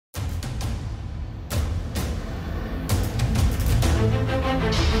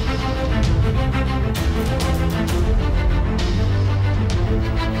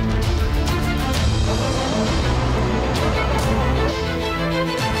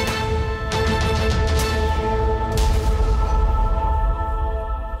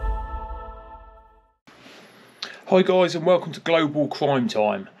Hi guys, and welcome to Global Crime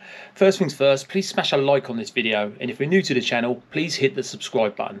Time. First things first, please smash a like on this video, and if you're new to the channel, please hit the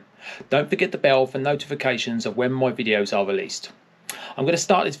subscribe button. Don't forget the bell for notifications of when my videos are released. I'm going to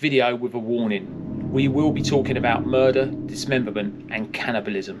start this video with a warning. We will be talking about murder, dismemberment and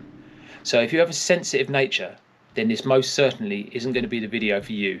cannibalism. So if you have a sensitive nature, then this most certainly isn't going to be the video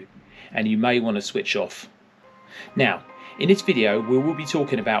for you, and you may want to switch off. Now, in this video, we will be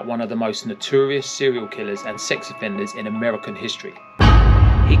talking about one of the most notorious serial killers and sex offenders in American history.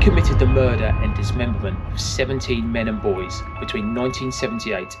 He committed the murder and dismemberment of 17 men and boys between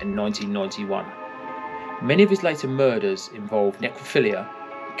 1978 and 1991. Many of his later murders involved necrophillia,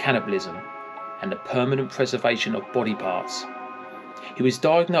 cannibalism, and the permanent preservation of body parts. He was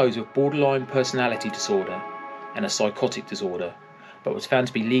diagnosed with borderline personality disorder and a psychotic disorder, but was found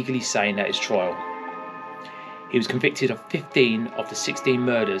to be legally sane at his trial. He was convicted of 15 of the 16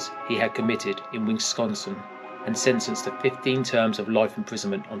 murders he had committed in Wisconsin and sentenced to 15 terms of life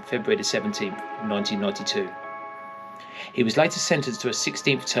imprisonment on February 17, 1992. He was later sentenced to a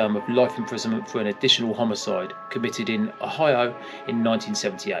 16th term of life imprisonment for an additional homicide committed in Ohio in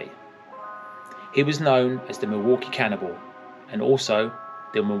 1978. He was known as the Milwaukee Cannibal and also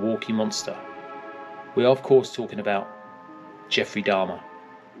the Milwaukee Monster. We are of course talking about Jeffery Dahmer.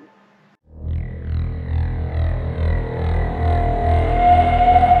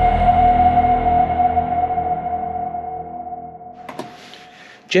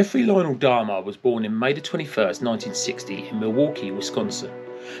 Jeffery Lionel Dahmer was born in May 21, 1960 in Milwaukee, Wisconsin,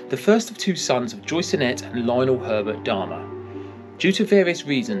 the first of two sons of Joyce Annette and Lionel Herbert Dahmer. Due to various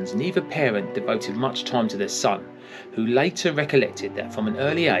reasons, neither parent devoted much time to their son, who later recollected that from an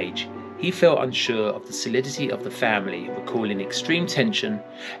early age he felt unsure of the solidity of the family, recalling extreme tension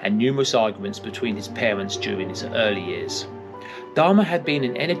and numerous arguments between his parents during his early years. Dahmer had been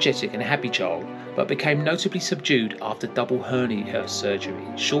an energetic and happy child, but became notably subdued after double hernia surgery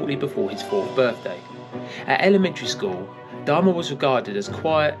shortly before his 4th birthday. At elementary school, Dahmer was regarded as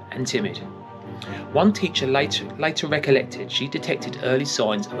quiet and timid. One teacher later recollected she detected early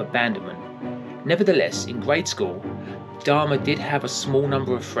signs of abandonment. Nevertheless, in grade school, Dahmer did have a small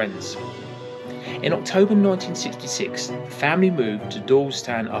number of friends. In October 1966, the family moved to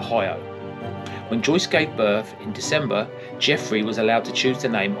Doylestown, Ohio. When Joyce gave birth in December, Jeffrey was allowed to choose the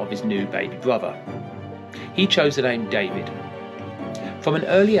name of his new baby brother. He chose the name David. From an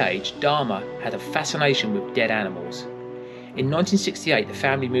early age, Dahmer had a fascination with dead animals. In 1968, the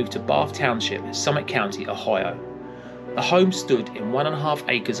family moved to Bath Township, Summit County, Ohio. The home stood in 1.5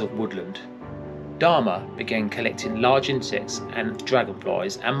 acres of woodland. Dahmer began collecting large insects and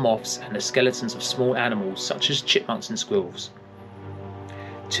dragonflies and moths and the skeletons of small animals such as chipmunks and squirrels.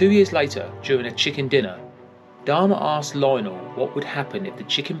 2 years later, during a chicken dinner, Dahmer asked Lionel what would happen if the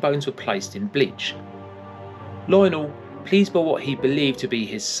chicken bones were placed in bleach. Lionel, pleased by what he believed to be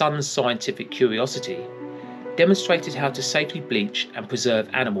his son's scientific curiosity, demonstrated how to safely bleach and preserve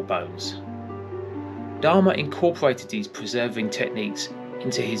animal bones. Dahmer incorporated these preserving techniques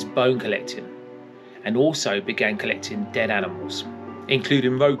into his bone collecting and also began collecting dead animals,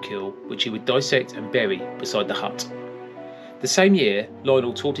 including roadkill, which he would dissect and bury beside the hut. The same year,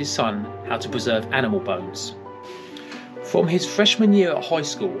 Lionel taught his son how to preserve animal bones. From his freshman year at high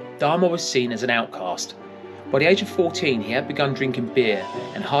school, Dahmer was seen as an outcast. By the age of 14, he had begun drinking beer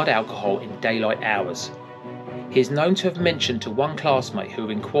and hard alcohol in daylight hours. He is known to have mentioned to one classmate who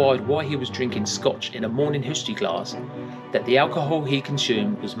inquired why he was drinking scotch in a morning history class that the alcohol he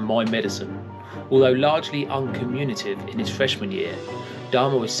consumed was my medicine. Although largely uncommunicative in his freshman year,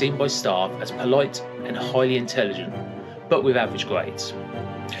 Dahmer was seen by staff as polite and highly intelligent, but with average grades.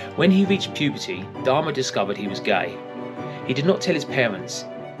 When he reached puberty, Dahmer discovered he was gay. He did not tell his parents.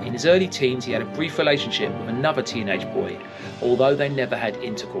 In his early teens, he had a brief relationship with another teenage boy, although they never had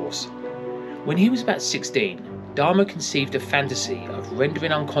intercourse. When he was about 16, Dahmer conceived a fantasy of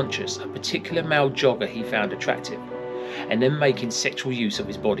rendering unconscious a particular male jogger he found attractive, and then making sexual use of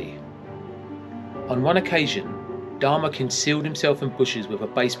his body. On one occasion, Dahmer concealed himself in bushes with a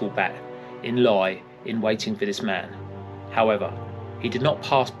baseball bat in waiting for this man. However, he did not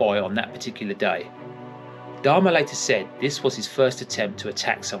pass by on that particular day. Dahmer later said this was his first attempt to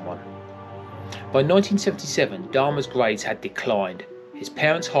attack someone. By 1977, Dahmer's grades had declined. His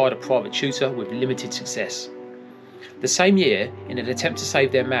parents hired a private tutor with limited success. The same year, in an attempt to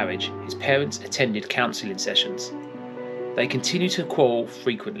save their marriage, his parents attended counselling sessions. They continued to quarrel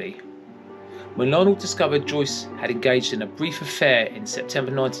frequently. When Lionel discovered Joyce had engaged in a brief affair in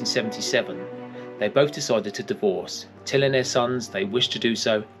September 1977, they both decided to divorce, telling their sons they wished to do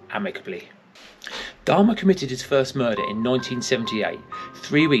so amicably. Dahmer committed his first murder in 1978,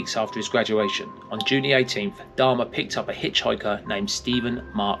 3 weeks after his graduation. On June 18th, Dahmer picked up a hitchhiker named Stephen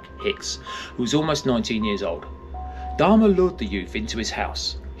Mark Hicks, who was almost 19 years old. Dahmer lured the youth into his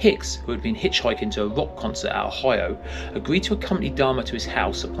house. Hicks, who had been hitchhiking to a rock concert at Ohio, agreed to accompany Dahmer to his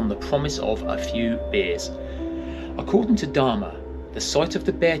house upon the promise of a few beers. According to Dahmer, the sight of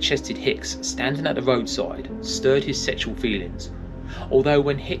the bare-chested Hicks standing at the roadside stirred his sexual feelings, although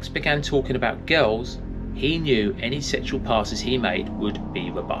when Hicks began talking about girls, he knew any sexual passes he made would be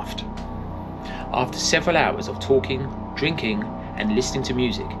rebuffed. After several hours of talking, drinking, and listening to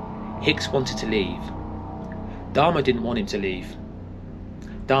music, Hicks wanted to leave. Dahmer didn't want him to leave.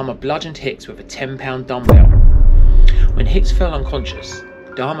 Dahmer bludgeoned Hicks with a 10-pound dumbbell. When Hicks fell unconscious,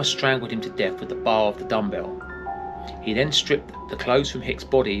 Dahmer strangled him to death with the bar of the dumbbell. He then stripped the clothes from Hicks'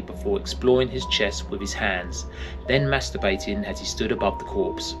 body before exploring his chest with his hands, then masturbating as he stood above the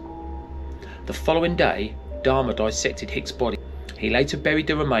corpse. The following day, Dahmer dissected Hicks' body. He later buried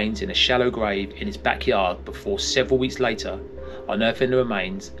the remains in a shallow grave in his backyard before several weeks later unearthing the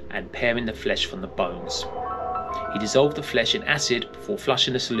remains and paring the flesh from the bones. He dissolved the flesh in acid before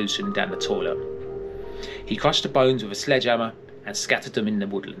flushing the solution down the toilet. He crushed the bones with a sledgehammer and scattered them in the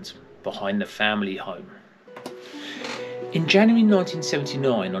woodlands behind the family home. In January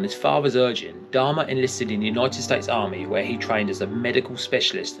 1979, on his father's urging, Dahmer enlisted in the United States Army, where he trained as a medical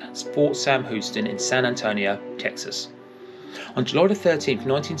specialist at Fort Sam Houston in San Antonio, Texas. On July 13,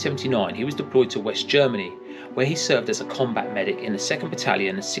 1979, he was deployed to West Germany, where he served as a combat medic in the 2nd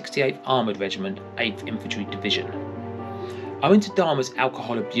Battalion, 68th Armoured Regiment, 8th Infantry Division. Owing to Dahmer's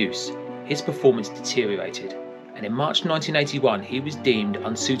alcohol abuse, his performance deteriorated, and in March 1981 he was deemed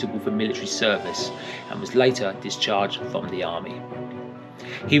unsuitable for military service and was later discharged from the army.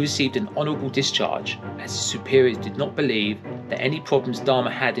 He received an honourable discharge, as his superiors did not believe that any problems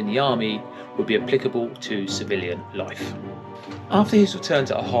Dahmer had in the army would be applicable to civilian life. After his return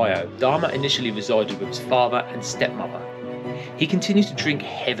to Ohio, Dahmer initially resided with his father and stepmother. He continued to drink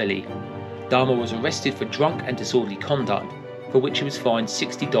heavily. Dahmer was arrested for drunk and disorderly conduct, for which he was fined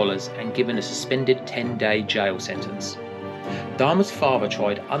 $60 and given a suspended 10-day jail sentence. Dahmer's father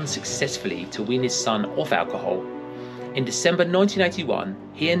tried unsuccessfully to wean his son off alcohol. In December 1981,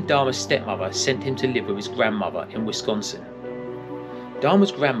 he and Dahmer's stepmother sent him to live with his grandmother in Wisconsin.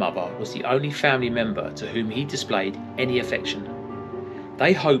 Dahmer's grandmother was the only family member to whom he displayed any affection.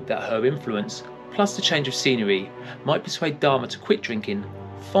 They hoped that her influence, plus the change of scenery, might persuade Dahmer to quit drinking,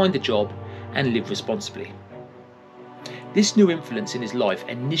 find a job, and live responsibly. This new influence in his life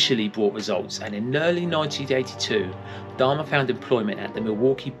initially brought results, and in early 1982, Dahmer found employment at the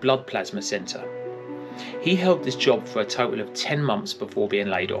Milwaukee Blood Plasma Center. He held this job for a total of 10 months before being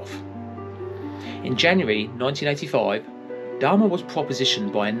laid off. In January 1985, Dahmer was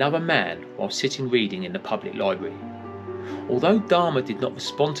propositioned by another man while sitting reading in the public library. Although Dahmer did not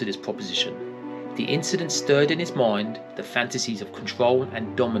respond to this proposition, the incident stirred in his mind the fantasies of control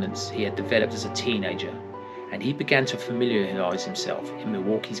and dominance he had developed as a teenager, and he began to familiarise himself in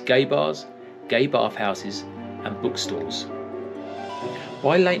Milwaukee's gay bars, gay bathhouses, and bookstores.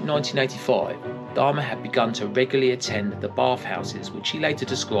 By late 1985, Dahmer had begun to regularly attend the bathhouses, which he later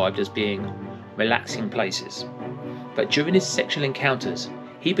described as being relaxing places. But during his sexual encounters,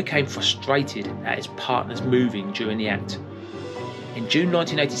 he became frustrated at his partners moving during the act. In June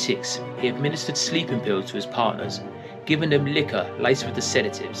 1986, he administered sleeping pills to his partners, giving them liquor laced with the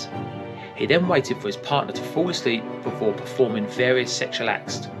sedatives. He then waited for his partner to fall asleep before performing various sexual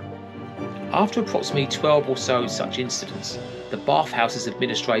acts. After approximately 12 or so such incidents, the bathhouse's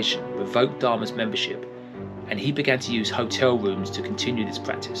administration revoked Dahmer's membership, and he began to use hotel rooms to continue this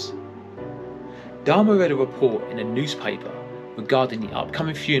practice. Dahmer read a report in a newspaper regarding the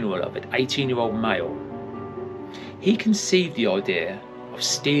upcoming funeral of an 18-year-old male. He conceived the idea of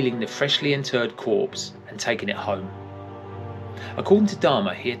stealing the freshly interred corpse and taking it home. According to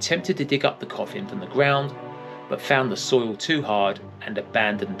Dahmer, he attempted to dig up the coffin from the ground, but found the soil too hard and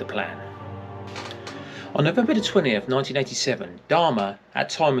abandoned the plan. On November 20th, 1987, Dahmer, at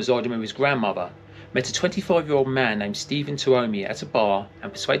the time residing with his grandmother, met a 25-year-old man named Stephen Tuomi at a bar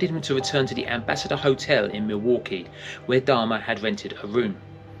and persuaded him to return to the Ambassador Hotel in Milwaukee, where Dahmer had rented a room.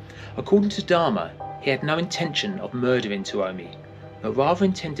 According to Dahmer, he had no intention of murdering Tuomi, but rather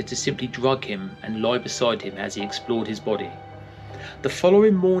intended to simply drug him and lie beside him as he explored his body. The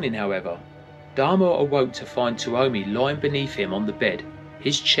following morning, however, Dahmer awoke to find Tuomi lying beneath him on the bed,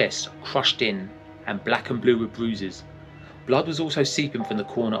 his chest crushed in and black and blue with bruises. Blood was also seeping from the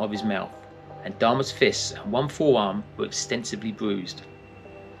corner of his mouth, and Dahmer's fists and one forearm were extensively bruised.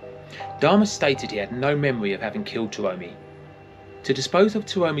 Dahmer stated he had no memory of having killed Tuomi. To dispose of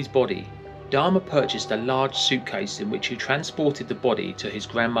Tuomi's body, Dahmer purchased a large suitcase in which he transported the body to his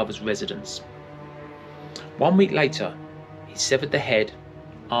grandmother's residence. 1 week later, he severed the head,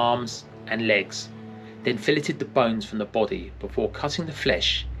 arms and legs, then filleted the bones from the body before cutting the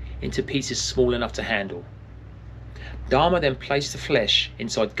flesh into pieces small enough to handle. Dahmer then placed the flesh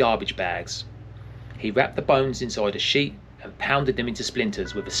inside garbage bags. He wrapped the bones inside a sheet and pounded them into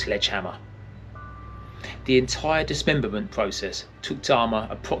splinters with a sledgehammer. The entire dismemberment process took Dahmer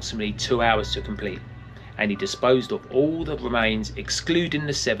approximately 2 hours to complete, and he disposed of all the remains, excluding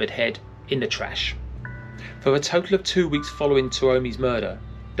the severed head, in the trash. For a total of 2 weeks following Tuomi's murder,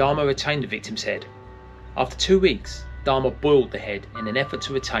 Dahmer retained the victim's head. After 2 weeks, Dahmer boiled the head in an effort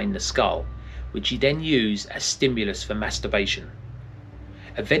to retain the skull, which he then used as stimulus for masturbation.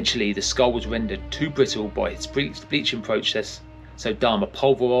 Eventually, the skull was rendered too brittle by its bleaching process, so Dahmer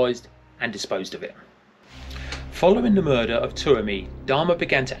pulverized and disposed of it. Following the murder of Tuomi, Dahmer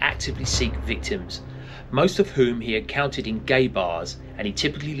began to actively seek victims, most of whom he encountered in gay bars, and he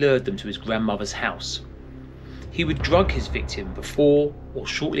typically lured them to his grandmother's house. He would drug his victim before or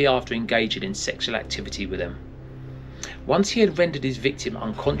shortly after engaging in sexual activity with them. Once he had rendered his victim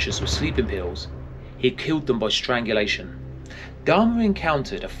unconscious with sleeping pills, he had killed them by strangulation. Dahmer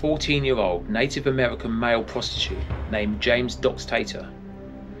encountered a 14-year-old Native American male prostitute named James Doxtator.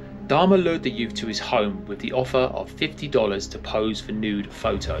 Dahmer lured the youth to his home with the offer of $50 to pose for nude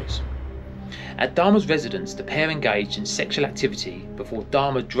photos. At Dahmer's residence, the pair engaged in sexual activity before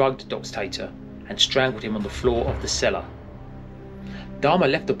Dahmer drugged Doxtator and strangled him on the floor of the cellar.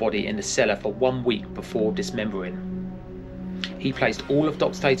 Dahmer left the body in the cellar for 1 week before dismembering. He placed all of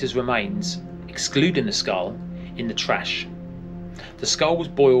Doxtator's remains, excluding the skull, in the trash. The skull was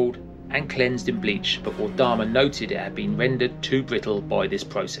boiled and cleansed in bleach before Dahmer noted it had been rendered too brittle by this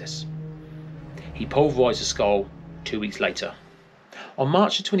process. He pulverized the skull 2 weeks later. On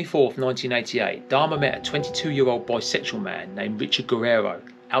March 24, 1988, Dahmer met a 22-year-old bisexual man named Richard Guerrero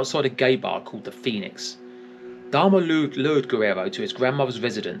outside a gay bar called the Phoenix. Dahmer lured Guerrero to his grandmother's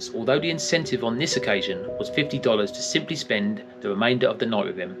residence, although the incentive on this occasion was $50 to simply spend the remainder of the night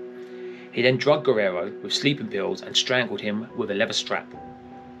with him. He then drugged Guerrero with sleeping pills and strangled him with a leather strap,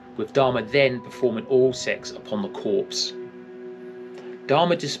 with Dahmer then performing oral sex upon the corpse.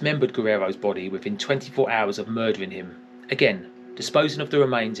 Dahmer dismembered Guerrero's body within 24 hours of murdering him, again disposing of the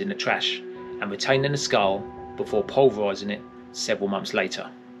remains in the trash and retaining the skull before pulverizing it several months later.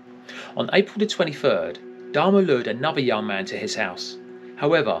 On April the 23rd, Dahmer lured another young man to his house.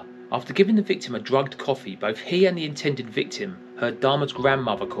 However, after giving the victim a drugged coffee, both he and the intended victim heard Dahmer's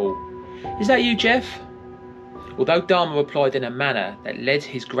grandmother call, "Is that you, Jeff?" Although Dahmer replied in a manner that led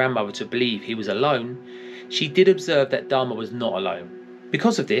his grandmother to believe he was alone, she did observe that Dahmer was not alone.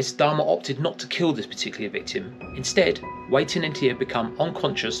 Because of this, Dahmer opted not to kill this particular victim, instead waiting until he had become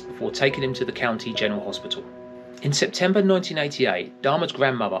unconscious before taking him to the County General Hospital. In September 1988, Dahmer's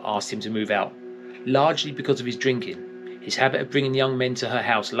grandmother asked him to move out, largely because of his drinking, his habit of bringing young men to her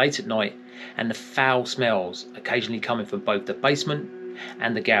house late at night, and the foul smells occasionally coming from both the basement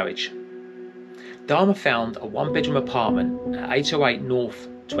and the garage. Dahmer found a one-bedroom apartment at 808 North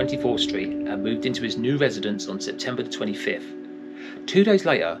 24th Street and moved into his new residence on September 25th. 2 days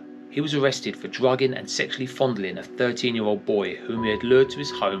later, he was arrested for drugging and sexually fondling a 13-year-old boy whom he had lured to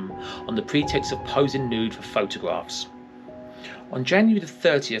his home on the pretext of posing nude for photographs. On January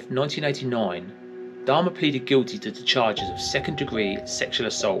 30th, 1989, Dahmer pleaded guilty to the charges of second-degree sexual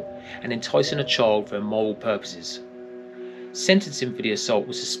assault and enticing a child for immoral purposes. Sentencing for the assault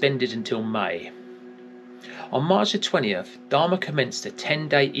was suspended until May. On March 20th, Dahmer commenced a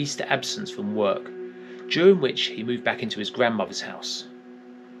 10-day Easter absence from work, during which he moved back into his grandmother's house.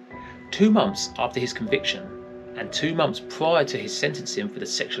 2 months after his conviction, and 2 months prior to his sentencing for the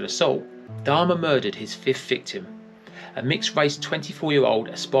sexual assault, Dahmer murdered his 5th victim, a mixed-race 24-year-old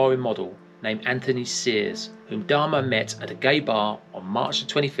aspiring model named Anthony Sears, whom Dahmer met at a gay bar on March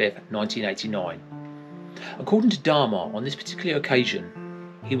 25th, 1989. According to Dahmer, on this particular occasion,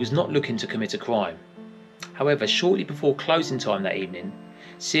 he was not looking to commit a crime. However, shortly before closing time that evening,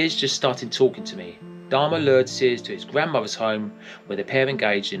 Sears just started talking to me. Dahmer lured Sears to his grandmother's home, where the pair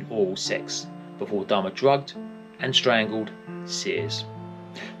engaged in oral sex, before Dahmer drugged and strangled Sears.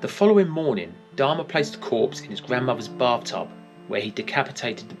 The following morning, Dahmer placed the corpse in his grandmother's bathtub, where he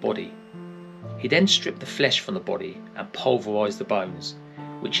decapitated the body. He then stripped the flesh from the body and pulverized the bones,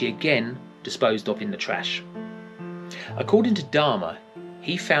 which he again disposed of in the trash. According to Dahmer,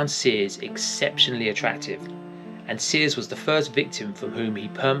 he found Sears exceptionally attractive, and Sears was the first victim from whom he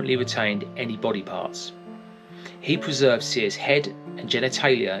permanently retained any body parts. He preserved Sears' head and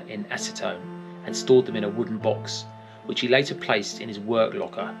genitalia in acetone and stored them in a wooden box, which he later placed in his work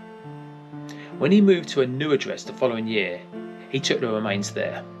locker. When he moved to a new address the following year, he took the remains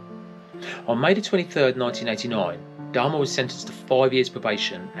there. On May 23, 1989, Dahmer was sentenced to 5 years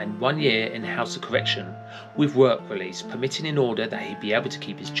probation and 1 year in House of Correction with work release permitting in order that he be able to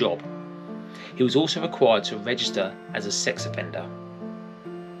keep his job. He was also required to register as a sex offender.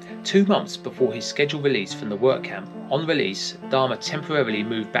 2 months before his scheduled release from the work camp, on release, Dahmer temporarily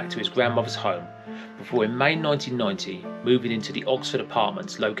moved back to his grandmother's home before in May 1990 moving into the Oxford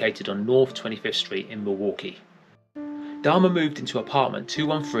Apartments located on North 25th Street in Milwaukee. Dahmer moved into apartment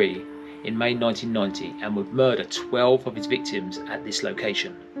 213 in May 1990 and would murder 12 of his victims at this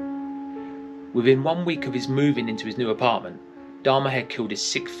location. Within 1 week of his moving into his new apartment, Dahmer had killed his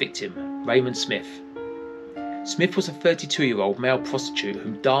 6th victim, Raymond Smith. Smith was a 32-year-old male prostitute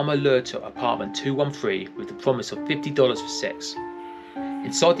whom Dahmer lured to apartment 213 with the promise of $50 for sex.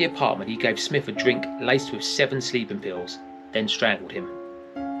 Inside the apartment, he gave Smith a drink laced with 7 sleeping pills, then strangled him.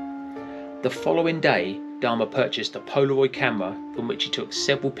 The following day, Dahmer purchased a Polaroid camera from which he took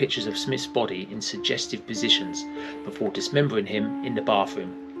several pictures of Smith's body in suggestive positions before dismembering him in the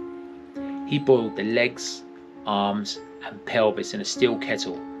bathroom. He boiled the legs, arms and pelvis in a steel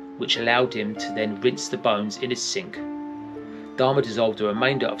kettle, which allowed him to then rinse the bones in a sink. Dahmer dissolved the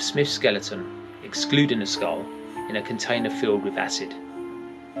remainder of Smith's skeleton, excluding the skull, in a container filled with acid.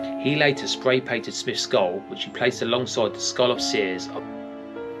 He later spray painted Smith's skull, which he placed alongside the skull of Sears.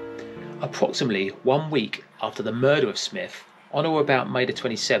 Approximately 1 week after the murder of Smith, on or about May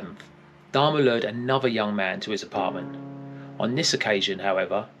 27th, Dahmer lured another young man to his apartment. On this occasion,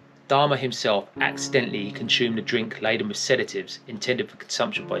 however, Dahmer himself accidentally consumed a drink laden with sedatives intended for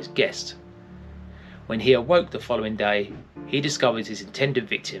consumption by his guest. When he awoke the following day, he discovered his intended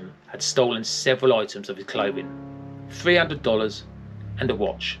victim had stolen several items of his clothing, $300 and a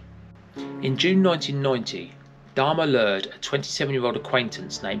watch. In June 1990, Dahmer lured a 27-year-old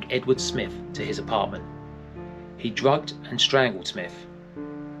acquaintance named Edward Smith to his apartment. He drugged and strangled Smith.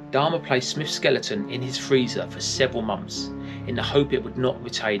 Dahmer placed Smith's skeleton in his freezer for several months in the hope it would not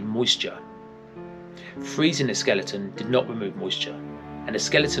retain moisture. Freezing the skeleton did not remove moisture, and the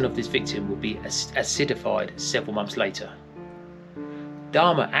skeleton of this victim would be acidified several months later.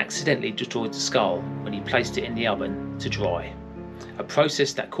 Dahmer accidentally destroyed the skull when he placed it in the oven to dry, a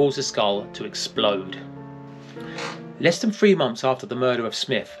process that caused the skull to explode. Less than 3 months after the murder of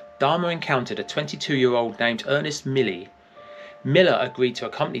Smith, Dahmer encountered a 22-year-old named Ernest Milley. Miller agreed to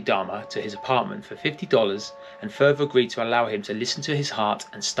accompany Dahmer to his apartment for $50 and further agreed to allow him to listen to his heart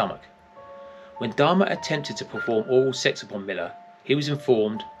and stomach. When Dahmer attempted to perform oral sex upon Miller, he was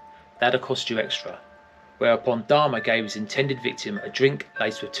informed, "That'll cost you extra," whereupon Dahmer gave his intended victim a drink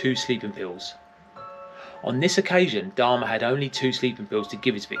laced with 2 sleeping pills. On this occasion, Dahmer had only 2 sleeping pills to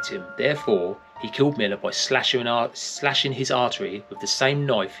give his victim, therefore he killed Miller by slashing his artery with the same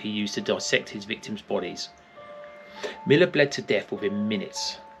knife he used to dissect his victims' bodies. Miller bled to death within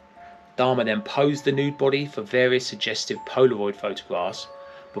minutes. Dahmer then posed the nude body for various suggestive Polaroid photographs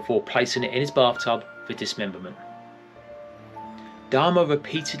before placing it in his bathtub for dismemberment. Dahmer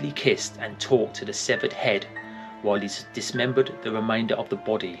repeatedly kissed and talked to the severed head while he dismembered the remainder of the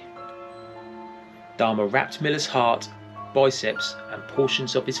body. Dahmer wrapped Miller's heart, biceps and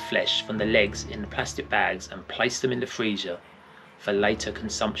portions of his flesh from the legs in the plastic bags and placed them in the freezer for later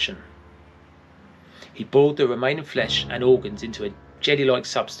consumption. He boiled the remaining flesh and organs into a jelly-like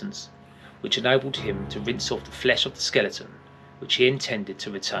substance, which enabled him to rinse off the flesh of the skeleton, which he intended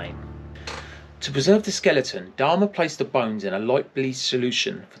to retain. To preserve the skeleton, Dahmer placed the bones in a light bleach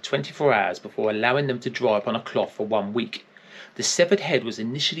solution for 24 hours before allowing them to dry upon a cloth for 1 week. The severed head was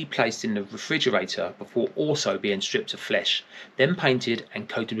initially placed in the refrigerator before also being stripped of flesh, then painted and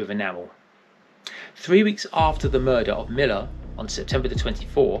coated with enamel. 3 weeks after the murder of Miller, on September the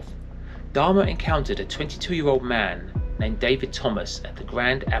 24th, Dahmer encountered a 22-year-old man named David Thomas at the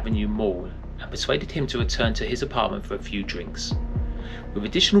Grand Avenue Mall and persuaded him to return to his apartment for a few drinks, with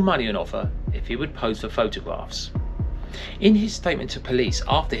additional money on offer if he would pose for photographs. In his statement to police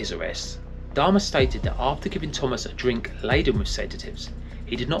after his arrest, Dahmer stated that after giving Thomas a drink laden with sedatives,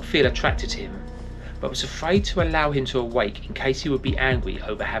 he did not feel attracted to him, but was afraid to allow him to awake in case he would be angry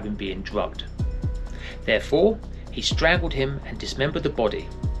over having been drugged. Therefore, he strangled him and dismembered the body,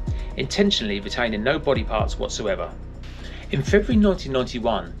 intentionally retaining no body parts whatsoever. In February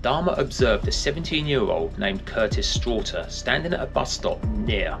 1991, Dahmer observed a 17-year-old named Curtis Straughter standing at a bus stop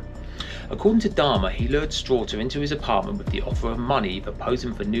near. According to Dahmer, he lured Straughter into his apartment with the offer of money for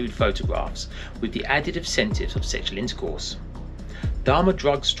posing for nude photographs with the added incentives of sexual intercourse. Dahmer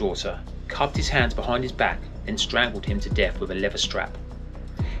drugged Straughter, cuffed his hands behind his back, then strangled him to death with a leather strap.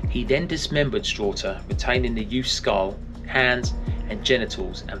 He then dismembered Straughter, retaining the youth's skull, hands, and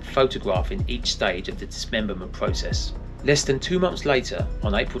genitals and photographing each stage of the dismemberment process. Less than 2 months later,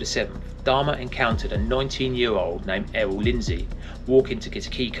 on April the 7th, Dahmer encountered a 19-year-old named Errol Lindsay walking to get a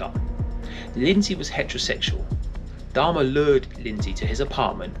key cut. Lindsay was heterosexual. Dahmer lured Lindsay to his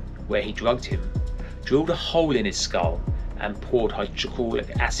apartment where he drugged him, drilled a hole in his skull and poured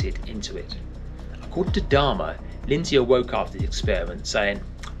hydrochloric acid into it. According to Dahmer, Lindsay awoke after the experiment saying,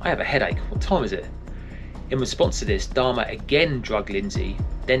 "I have a headache, what time is it?" In response to this, Dahmer again drugged Lindsay,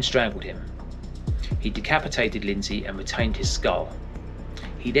 then strangled him. He decapitated Lindsay and retained his skull.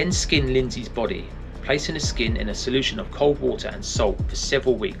 He then skinned Lindsay's body, placing the skin in a solution of cold water and salt for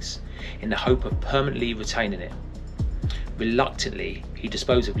several weeks in the hope of permanently retaining it. Reluctantly, he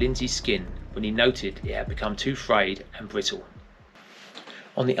disposed of Lindsay's skin when he noted it had become too frayed and brittle.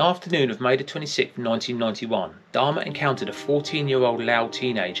 On the afternoon of May 26, 1991, Dahmer encountered a 14-year-old Lao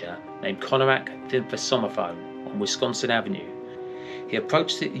teenager named Konorak Thimthasomaphone on Wisconsin Avenue. He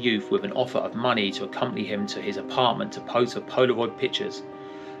approached the youth with an offer of money to accompany him to his apartment to pose for Polaroid pictures.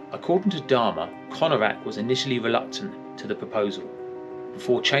 According to Dahmer, Konorak was initially reluctant to the proposal,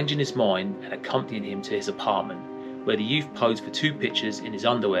 before changing his mind and accompanying him to his apartment, where the youth posed for 2 pictures in his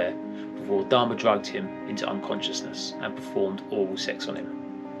underwear before Dahmer drugged him into unconsciousness and performed oral sex on him.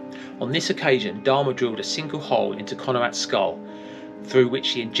 On this occasion, Dahmer drilled a single hole into Konorak's skull, through which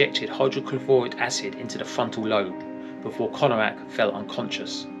he injected hydrochloric acid into the frontal lobe, before Konorak fell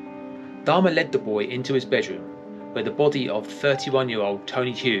unconscious. Dahmer led the boy into his bedroom, where the body of 31-year-old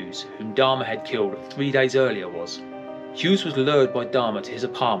Tony Hughes, whom Dahmer had killed 3 days earlier, was. Hughes was lured by Dahmer to his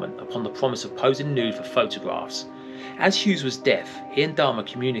apartment upon the promise of posing nude for photographs. As Hughes was deaf, he and Dahmer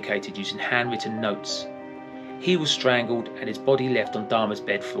communicated using handwritten notes. He was strangled and his body left on Dahmer's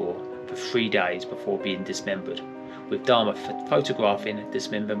bed floor for 3 days before being dismembered, with Dahmer photographing the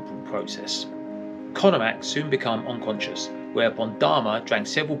dismemberment process. Konorak soon became unconscious, whereupon Dahmer drank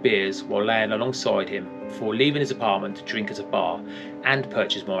several beers while laying alongside him before leaving his apartment to drink at a bar and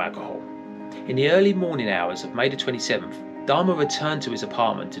purchase more alcohol. In the early morning hours of May the 27th, Dahmer returned to his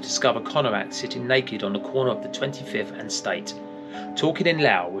apartment to discover Konorak sitting naked on the corner of the 25th and State, talking in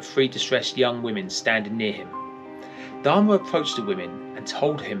Lao with 3 distressed young women standing near him. Dahmer approached the women and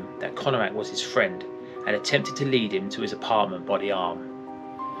told him that Konorak was his friend and attempted to lead him to his apartment by the arm.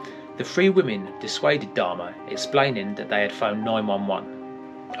 The 3 women dissuaded Dahmer, explaining that they had phoned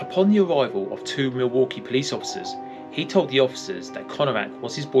 911. Upon the arrival of 2 Milwaukee police officers, he told the officers that Konorak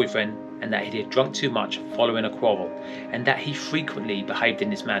was his boyfriend and that he had drunk too much following a quarrel, and that he frequently behaved in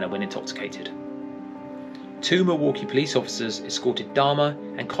this manner when intoxicated. 2 Milwaukee police officers escorted Dahmer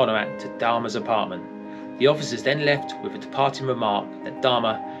and Konorak to Dahmer's apartment. The officers then left with a departing remark that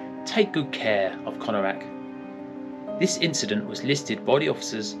Dahmer take good care of Konorak. This incident was listed by the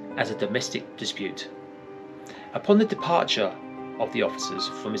officers as a domestic dispute. Upon the departure of the officers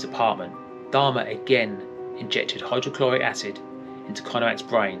from his apartment, Dahmer again injected hydrochloric acid into Konorak's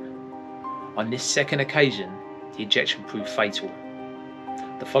brain. On this second occasion, the injection proved fatal.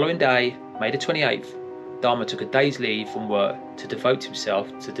 The following day, May the 28th, Dahmer took a day's leave from work to devote himself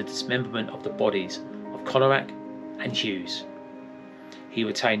to the dismemberment of the bodies of Konorak and Hughes. He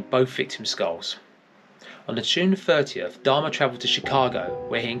retained both victims' skulls. On June 30th, Dahmer travelled to Chicago,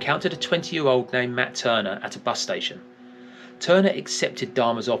 where he encountered a 20-year-old named Matt Turner at a bus station. Turner accepted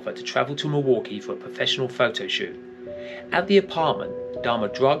Dahmer's offer to travel to Milwaukee for a professional photo shoot. At the apartment,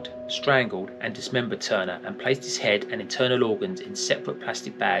 Dahmer drugged, strangled and dismembered Turner and placed his head and internal organs in separate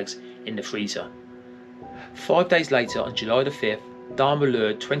plastic bags in the freezer. 5 days later, on July the 5th, Dahmer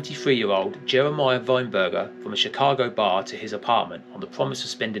lured 23-year-old Jeremiah Weinberger from a Chicago bar to his apartment on the promise of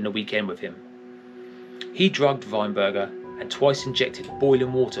spending the weekend with him. He drugged Weinberger and twice injected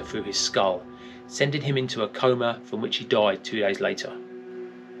boiling water through his skull, sending him into a coma from which he died 2 days later.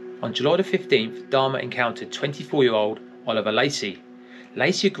 On July the 15th, Dahmer encountered 24-year-old Oliver Lacey.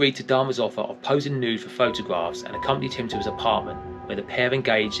 Lacey agreed to Dahmer's offer of posing nude for photographs and accompanied him to his apartment, where the pair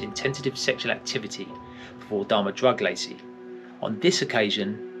engaged in tentative sexual activity before Dahmer drugged Lacey. On this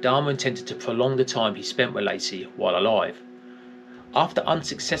occasion, Dahmer intended to prolong the time he spent with Lacey while alive. After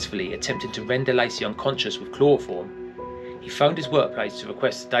unsuccessfully attempting to render Lacey unconscious with chloroform, he phoned his workplace to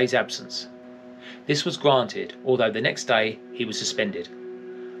request a day's absence. This was granted, although the next day he was suspended.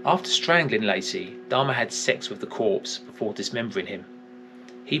 After strangling Lacey, Dahmer had sex with the corpse before dismembering him.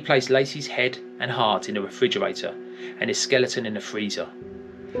 He placed Lacey's head and heart in the refrigerator and his skeleton in the freezer.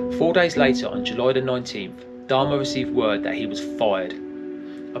 4 days later, on July the 19th, Dahmer received word that he was fired.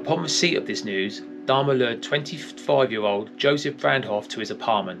 Upon receipt of this news, Dahmer lured 25-year-old Joseph Brandhoff to his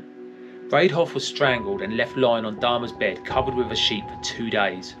apartment. Brandhoff was strangled and left lying on Dahmer's bed covered with a sheet for 2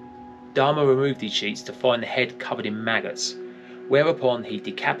 days. Dahmer removed these sheets to find the head covered in maggots. whereupon he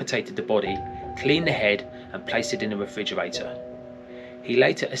decapitated the body, cleaned the head and placed it in a refrigerator. He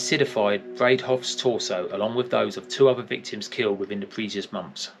later acidified Braidhoff's torso along with those of 2 other victims killed within the previous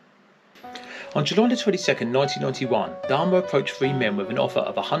months. On July 22, 1991, Dahmer approached 3 men with an offer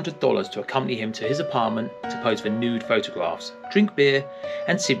of $100 to accompany him to his apartment to pose for nude photographs, drink beer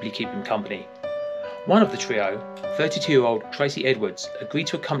and simply keep him company. One of the trio, 32-year-old Tracy Edwards, agreed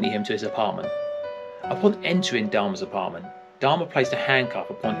to accompany him to his apartment. Upon entering Dahmer's apartment, Dahmer placed a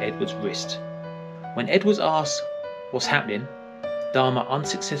handcuff upon Edwards' wrist. When Edwards asked what's happening, Dahmer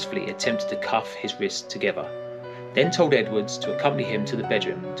unsuccessfully attempted to cuff his wrists together, then told Edwards to accompany him to the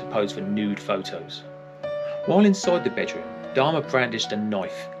bedroom to pose for nude photos. While inside the bedroom, Dahmer brandished a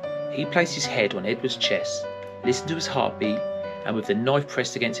knife. He placed his head on Edwards' chest, listened to his heartbeat, and with the knife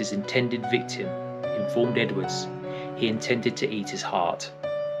pressed against his intended victim, informed Edwards he intended to eat his heart.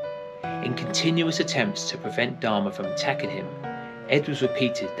 In continuous attempts to prevent Dahmer from attacking him, Edwards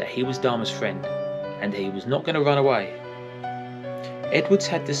repeated that he was Dahmer's friend and that he was not going to run away. Edwards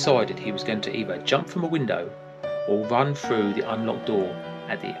had decided he was going to either jump from a window or run through the unlocked door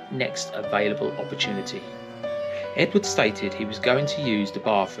at the next available opportunity. Edwards stated he was going to use the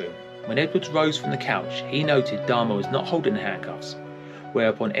bathroom. When Edwards rose from the couch, he noted Dahmer was not holding the handcuffs,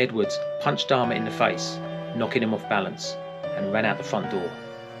 whereupon Edwards punched Dahmer in the face, knocking him off balance, and ran out the front door.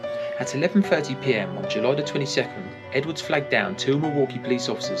 At 11:30 p.m. on July the 22nd, Edwards flagged down 2 Milwaukee police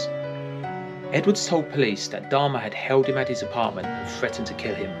officers. Edwards told police that Dahmer had held him at his apartment and threatened to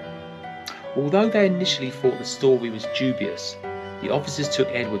kill him. Although they initially thought the story was dubious, the officers took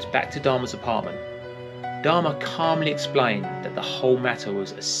Edwards back to Dahmer's apartment. Dahmer calmly explained that the whole matter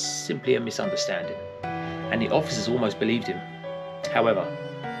was simply a misunderstanding, and the officers almost believed him. However,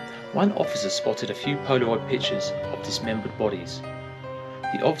 one officer spotted a few Polaroid pictures of dismembered bodies.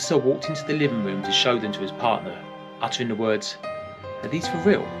 The officer walked into the living room to show them to his partner, uttering the words, "Are these for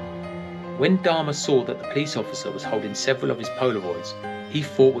real?" When Dahmer saw that the police officer was holding several of his Polaroids, he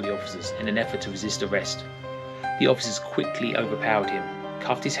fought with the officers in an effort to resist arrest. The officers quickly overpowered him,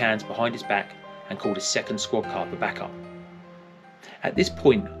 cuffed his hands behind his back, and called a second squad car for backup. At this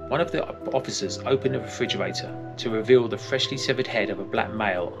point, one of the officers opened the refrigerator to reveal the freshly severed head of a black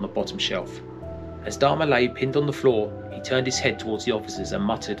male on the bottom shelf. As Dahmer lay pinned on the floor, he turned his head towards the officers and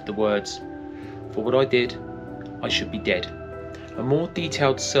muttered the words, "For what I did, I should be dead." A more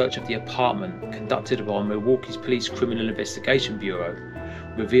detailed search of the apartment conducted by Milwaukee's Police Criminal Investigation Bureau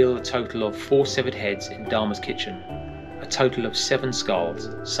revealed a total of 4 severed heads in Dahmer's kitchen. A total of 7 skulls,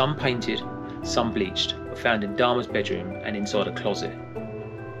 some painted, some bleached, were found in Dahmer's bedroom and inside a closet.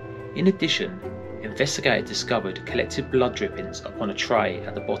 In addition, investigators discovered collected blood drippings upon a tray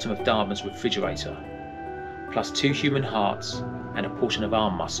at the bottom of Dahmer's refrigerator, plus 2 human hearts and a portion of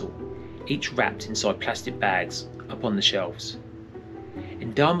arm muscle, each wrapped inside plastic bags upon the shelves.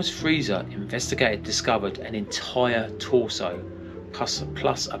 In Dahmer's freezer, investigators discovered an entire torso,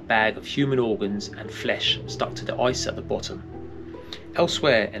 plus a bag of human organs and flesh stuck to the ice at the bottom.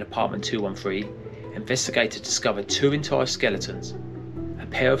 Elsewhere in apartment 213, investigators discovered 2 entire skeletons, a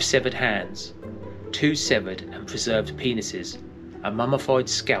pair of severed hands, 2 severed and preserved penises, a mummified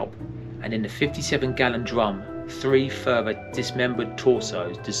scalp, and in the 57-gallon drum, 3 further dismembered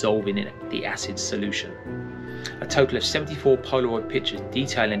torsos dissolving in the acid solution. A total of 74 Polaroid pictures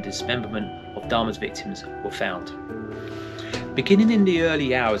detailing the dismemberment of Dahmer's victims were found. Beginning in the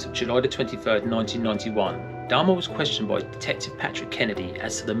early hours of July 23, 1991, Dahmer was questioned by Detective Patrick Kennedy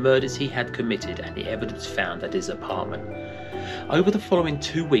as to the murders he had committed and the evidence found at his apartment. Over the following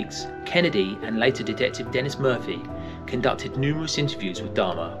 2 weeks, Kennedy and later Detective Dennis Murphy conducted numerous interviews with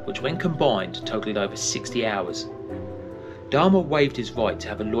Dahmer, which when combined totaled over 60 hours. Dahmer waived his right to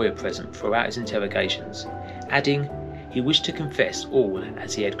have a lawyer present throughout his interrogations, adding he wished to confess all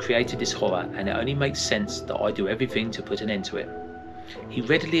as he had created this horror and it only makes sense that I do everything to put an end to it. He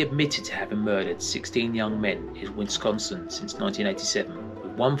readily admitted to having murdered 16 young men in Wisconsin since 1987,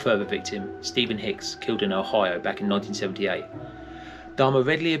 with one further victim, Stephen Hicks, killed in Ohio back in 1978. Dahmer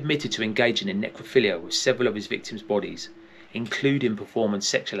readily admitted to engaging in necrophilia with several of his victims' bodies, including performing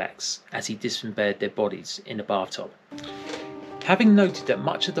sexual acts as he dismembered their bodies in the bathtub. Having noted that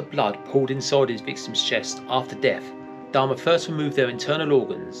much of the blood pooled inside his victim's chest after death, Dahmer first removed their internal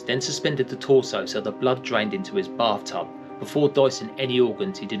organs, then suspended the torso so the blood drained into his bathtub, before dicing any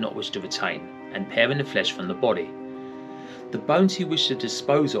organs he did not wish to retain, and paring the flesh from the body. The bones he wished to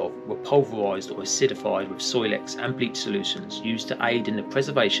dispose of were pulverised or acidified with Soilex and bleach solutions used to aid in the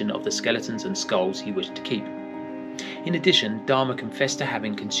preservation of the skeletons and skulls he wished to keep. In addition, Dahmer confessed to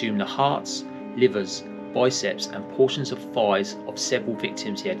having consumed the hearts, livers, biceps and portions of thighs of several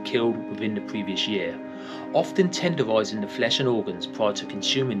victims he had killed within the previous year, often tenderizing the flesh and organs prior to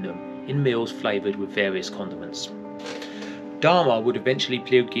consuming them in meals flavoured with various condiments. Dahmer would eventually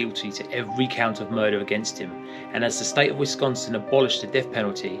plead guilty to every count of murder against him, and as the state of Wisconsin abolished the death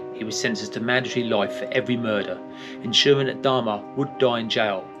penalty, he was sentenced to mandatory life for every murder, ensuring that Dahmer would die in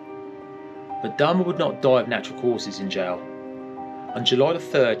jail. But Dahmer would not die of natural causes in jail. On July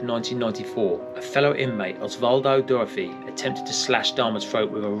 3, 1994, a fellow inmate, Osvaldo Dorothy, attempted to slash Dahmer's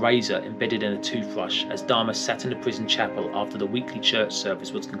throat with a razor embedded in a toothbrush as Dahmer sat in the prison chapel after the weekly church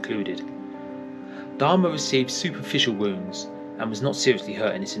service was concluded. Dahmer received superficial wounds and was not seriously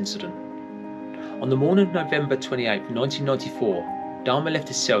hurt in this incident. On the morning of November 28, 1994, Dahmer left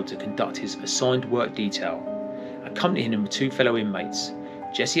his cell to conduct his assigned work detail, accompanying him with two fellow inmates,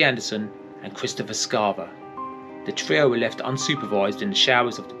 Jesse Anderson and Christopher Scraver. The trio were left unsupervised in the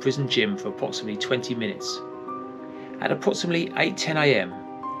showers of the prison gym for approximately 20 minutes. At approximately 8:10 a.m,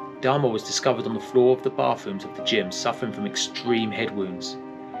 Dahmer was discovered on the floor of the bathrooms of the gym suffering from extreme head wounds.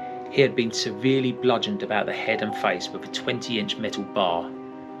 He had been severely bludgeoned about the head and face with a 20-inch metal bar.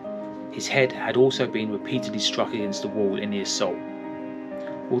 His head had also been repeatedly struck against the wall in the assault.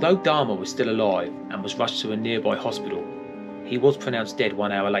 Although Dahmer was still alive and was rushed to a nearby hospital, he was pronounced dead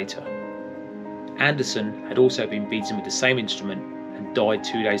 1 hour later. Anderson had also been beaten with the same instrument and died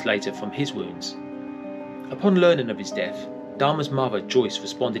 2 days later from his wounds. Upon learning of his death, Dahmer's mother, Joyce,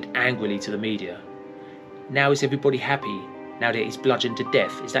 responded angrily to the media. "Now is everybody happy? Now that he's bludgeoned to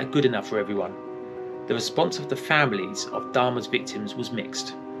death, is that good enough for everyone?" The response of the families of Dahmer's victims was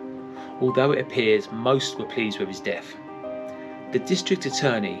mixed, although it appears most were pleased with his death. The district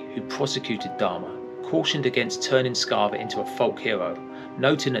attorney who prosecuted Dahmer cautioned against turning Scraver into a folk hero,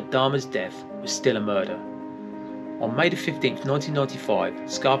 noting that Dahmer's death was still a murder. On May 15, 1995,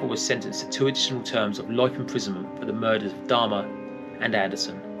 Scraver was sentenced to 2 additional terms of life imprisonment for the murders of Dahmer and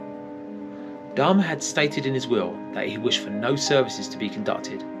Anderson. Dahmer had stated in his will that he wished for no services to be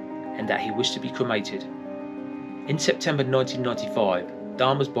conducted and that he wished to be cremated. In September 1995,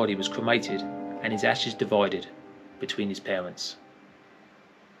 Dahmer's body was cremated and his ashes divided between his parents.